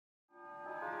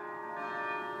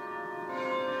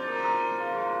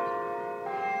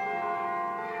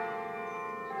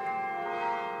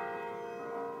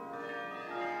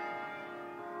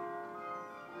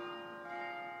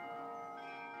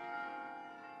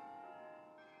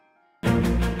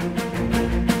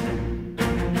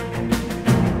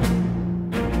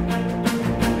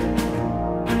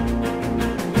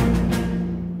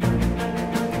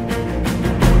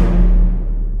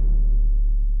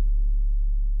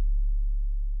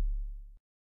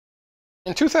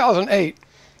In 2008,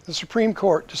 the Supreme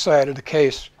Court decided the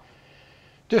case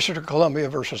District of Columbia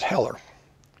versus Heller.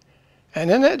 And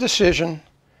in that decision,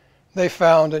 they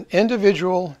found an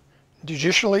individual,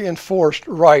 judicially enforced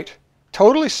right,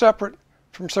 totally separate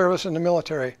from service in the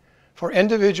military, for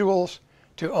individuals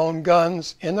to own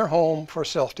guns in their home for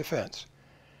self-defense.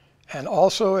 And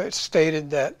also it stated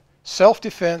that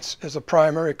self-defense is a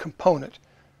primary component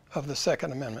of the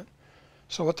Second Amendment.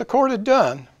 So what the court had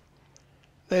done,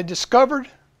 they discovered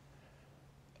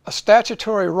a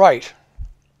statutory right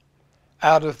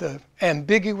out of the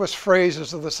ambiguous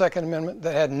phrases of the Second Amendment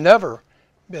that had never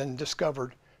been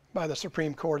discovered by the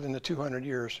Supreme Court in the 200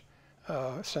 years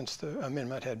since the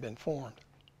amendment had been formed.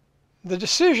 The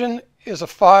decision is a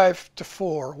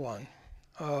 5-4 one,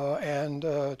 and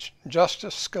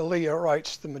Justice Scalia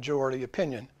writes the majority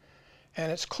opinion.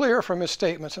 And it's clear from his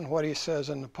statements and what he says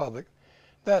in the public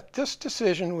that this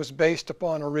decision was based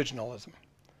upon originalism.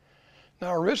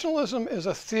 Now, originalism is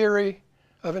a theory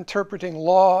of interpreting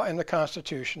law and the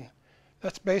Constitution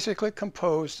that's basically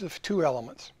composed of two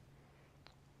elements: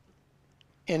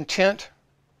 intent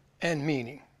and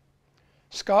meaning.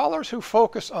 Scholars who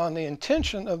focus on the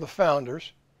intention of the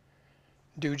founders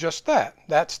do just that.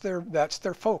 That's their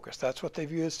focus. That's what they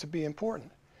view as to be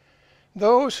important.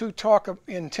 Those who talk of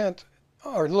intent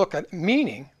or look at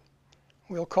meaning,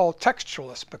 we'll call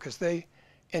textualists, because they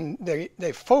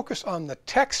focus on the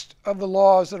text of the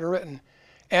laws that are written,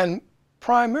 and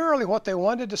primarily what they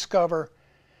want to discover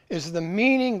is the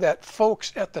meaning that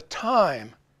folks at the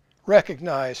time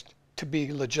recognized to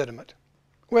be legitimate.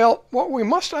 Well, what we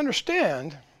must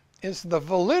understand is the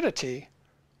validity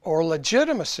or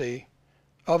legitimacy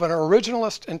of an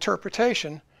originalist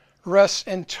interpretation rests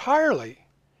entirely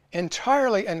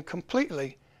and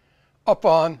completely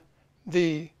upon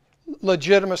the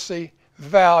legitimacy,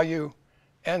 value,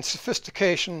 and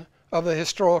sophistication of the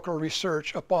historical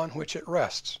research upon which it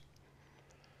rests.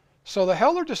 So the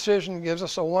Heller decision gives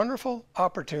us a wonderful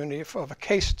opportunity of a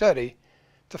case study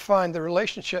to find the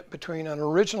relationship between an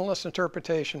originalist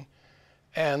interpretation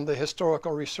and the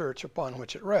historical research upon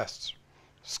which it rests.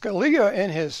 Scalia, in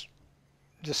his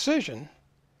decision,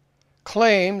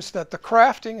 claims that the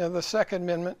crafting of the Second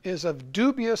Amendment is of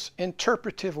dubious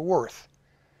interpretive worth.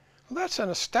 Well, that's an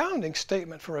astounding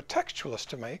statement for a textualist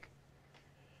to make.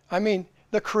 I mean,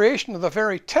 the creation of the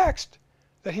very text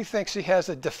that he thinks he has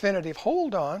a definitive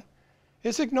hold on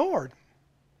is ignored.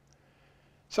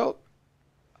 So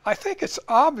I think it's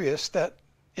obvious that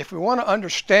if we want to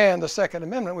understand the Second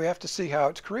Amendment, we have to see how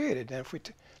it's created. And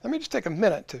let me just take a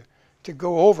minute to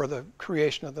go over the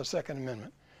creation of the Second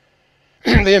Amendment.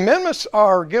 The amendments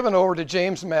are given over to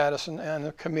James Madison and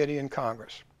a committee in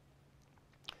Congress.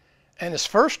 And his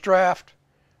first draft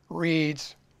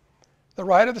reads, "The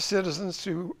right of the citizens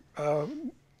to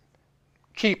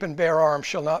keep and bear arms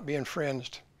shall not be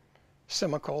infringed,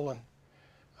 semicolon.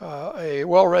 A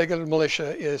well-regulated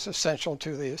militia is essential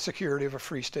to the security of a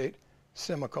free state,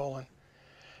 semicolon.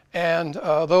 And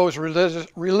those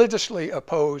religiously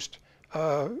opposed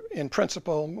in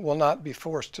principle will not be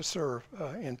forced to serve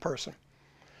in person."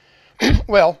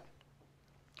 Well,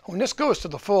 when this goes to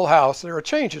the full House, there are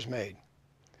changes made.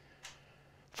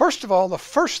 First of all, the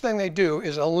first thing they do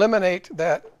is eliminate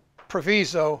that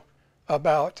proviso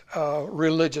about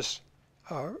religious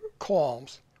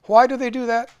qualms. Why do they do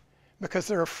that? Because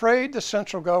they're afraid the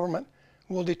central government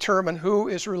will determine who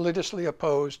is religiously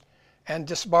opposed and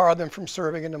disbar them from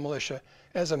serving in the militia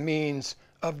as a means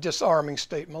of disarming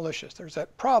state militias. There's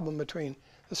that problem between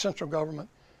the central government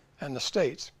and the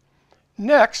states.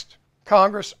 Next,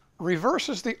 Congress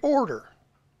reverses the order.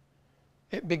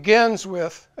 It begins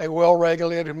with a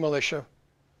well-regulated militia,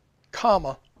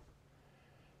 comma,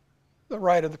 the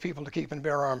right of the people to keep and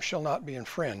bear arms shall not be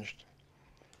infringed.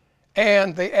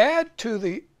 And they add to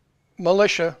the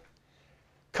militia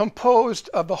composed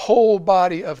of the whole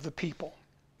body of the people.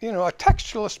 You know, a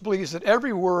textualist believes that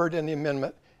every word in the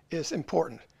amendment is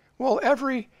important. Well,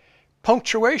 every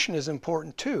punctuation is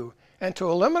important too. And to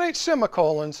eliminate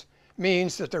semicolons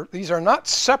means that these are not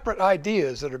separate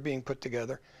ideas that are being put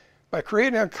together. By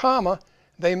creating a comma,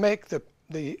 they make the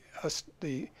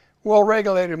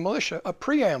well-regulated militia a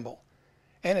preamble.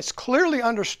 And it's clearly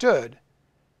understood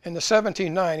in the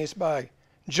 1790s by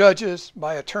judges,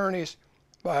 by attorneys,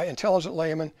 by intelligent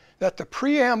laymen, that the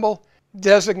preamble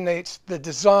designates the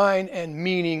design and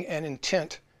meaning and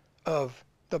intent of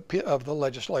the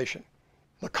legislation.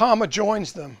 The comma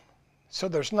joins them, so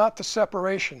there's not the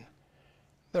separation.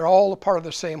 They're all a part of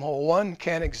the same whole. One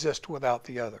can't exist without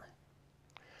the other.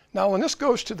 Now, when this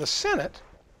goes to the Senate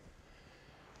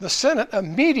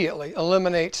immediately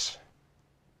eliminates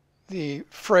the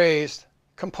phrase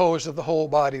composed of the whole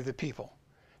body of the people.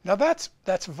 Now that's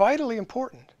vitally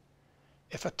important.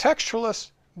 If a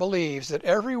textualist believes that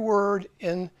every word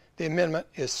in the amendment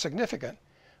is significant,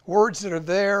 words that are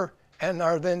there and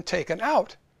are then taken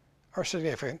out are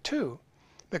significant too,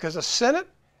 because the Senate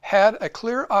had a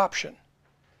clear option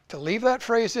to leave that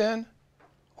phrase in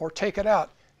or take it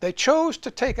out. They chose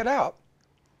to take it out.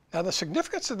 Now the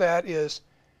significance of that is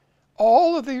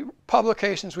all of the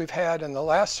publications we've had in the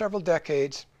last several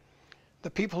decades, the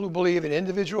people who believe in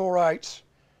individual rights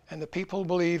and the people who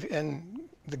believe in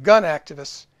the gun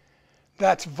activists,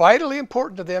 that's vitally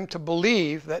important to them to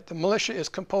believe that the militia is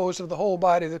composed of the whole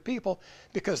body of the people,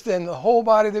 because then the whole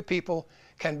body of the people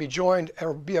can be joined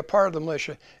or be a part of the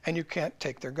militia, and you can't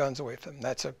take their guns away from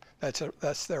them.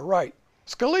 That's their right.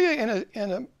 Scalia,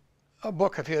 in a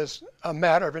book of his, A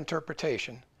Matter of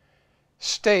Interpretation,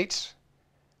 states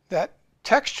that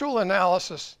textual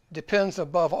analysis depends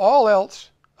above all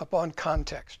else upon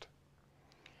context.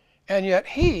 And yet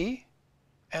he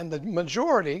and the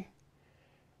majority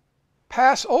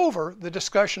pass over the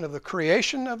discussion of the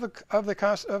creation of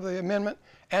the amendment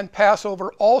and pass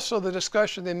over also the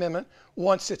discussion of the amendment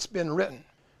once it's been written.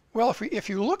 Well, if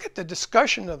you look at the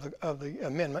discussion of the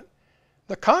amendment,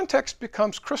 the context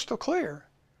becomes crystal clear.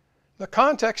 The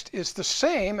context is the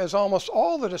same as almost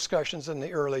all the discussions in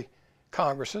the early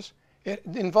Congresses. It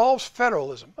involves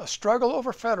federalism, a struggle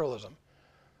over federalism,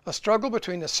 a struggle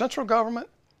between the central government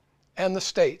and the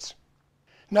states.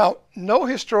 Now, no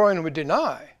historian would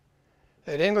deny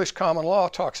that English common law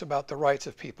talks about the rights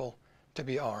of people to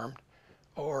be armed,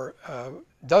 or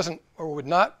would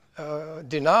not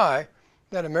deny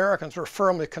that Americans were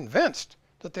firmly convinced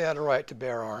that they had a right to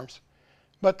bear arms.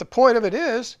 But the point of it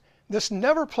is, this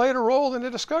never played a role in the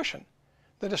discussion.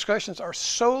 The discussions are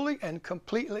solely and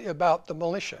completely about the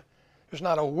militia. There's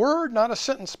not a word, not a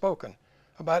sentence spoken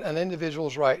about an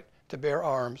individual's right to bear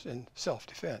arms in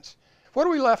self-defense. What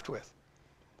are we left with?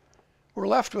 We're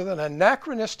left with an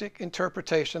anachronistic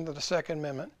interpretation of the Second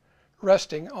Amendment,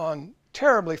 resting on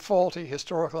terribly faulty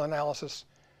historical analysis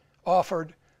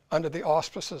offered under the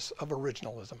auspices of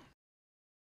originalism.